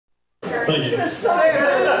Thank you. So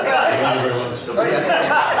good. Thank you very much.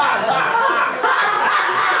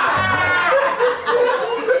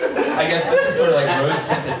 I guess this is sort of like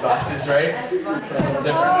rose-tinted glasses, right? Oh my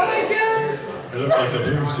God. It looks like the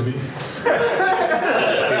blues to me.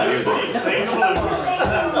 Sing the blues.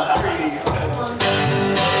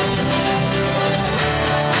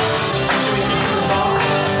 Should we teach you the song?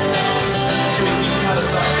 Should we teach you how the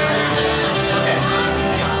song goes? Okay.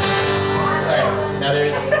 Alright, now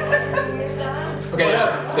there's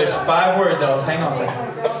 5 words, Ellis. Hang on a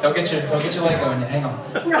second. Don't get your leg going yet. Hang on.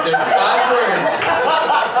 There's 5 words.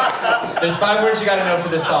 There's 5 words you gotta know for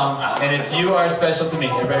this song, and it's "You are special to me."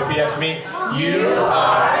 Everybody repeat after me. You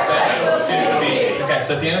are special to me. Okay,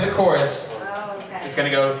 so at the end of the chorus, it's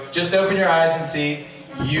gonna go, just open your eyes and see,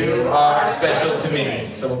 you are special to me.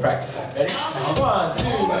 So we'll practice that. Ready? 1,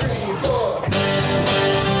 2, 3, 4.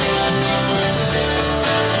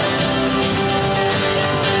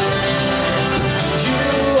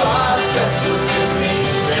 You are special to me.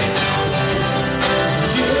 Ready?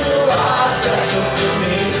 You are special to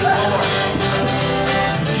me. One more.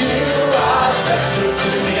 You are special to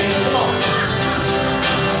me. Come on.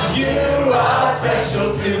 You are special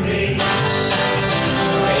to me.